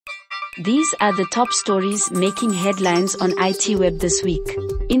These are the top stories making headlines on ITWeb this week.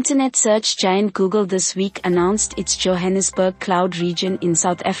 Internet search giant Google this week announced its Johannesburg cloud region in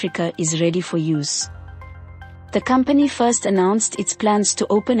South Africa is ready for use. The company first announced its plans to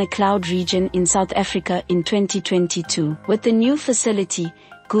open a cloud region in South Africa in 2022. With the new facility,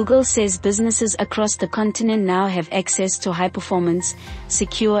 Google says businesses across the continent now have access to high-performance,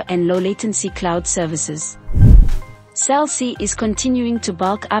 secure and low-latency cloud services. Cell C is continuing to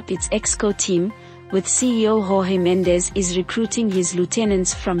bulk up its Exco team, with CEO Jorge Mendes is recruiting his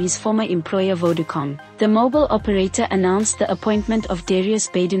lieutenants from his former employer Vodacom. The mobile operator announced the appointment of Darius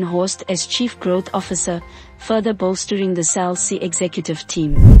Badenhorst as Chief Growth Officer, further bolstering the Cell C executive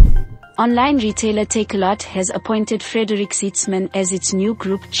team. Online retailer Takealot has appointed Frederick Sitzman as its new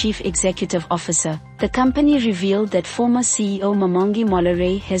Group Chief Executive Officer. The company revealed that former CEO Momongi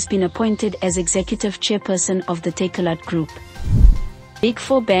Molere has been appointed as Executive Chairperson of the Takealot Group. Big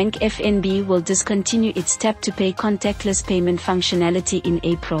Four bank FNB will discontinue its tap-to-pay contactless payment functionality in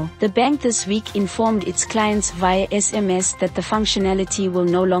April. The bank this week informed its clients via SMS that the functionality will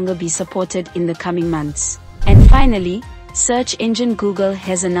no longer be supported in the coming months. And finally, search engine Google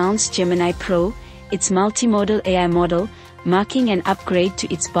has announced Gemini Pro, its multimodal AI model, marking an upgrade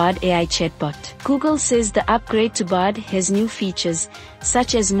to its Bard AI chatbot. Google says the upgrade to Bard has new features,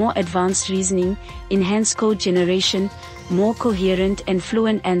 such as more advanced reasoning, enhanced code generation, more coherent and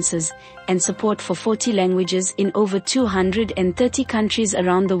fluent answers, and support for 40 languages in over 230 countries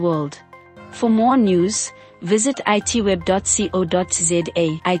around the world. For more news, visit itweb.co.za.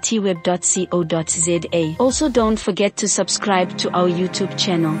 Also don't forget to subscribe to our YouTube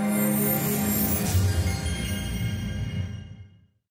channel.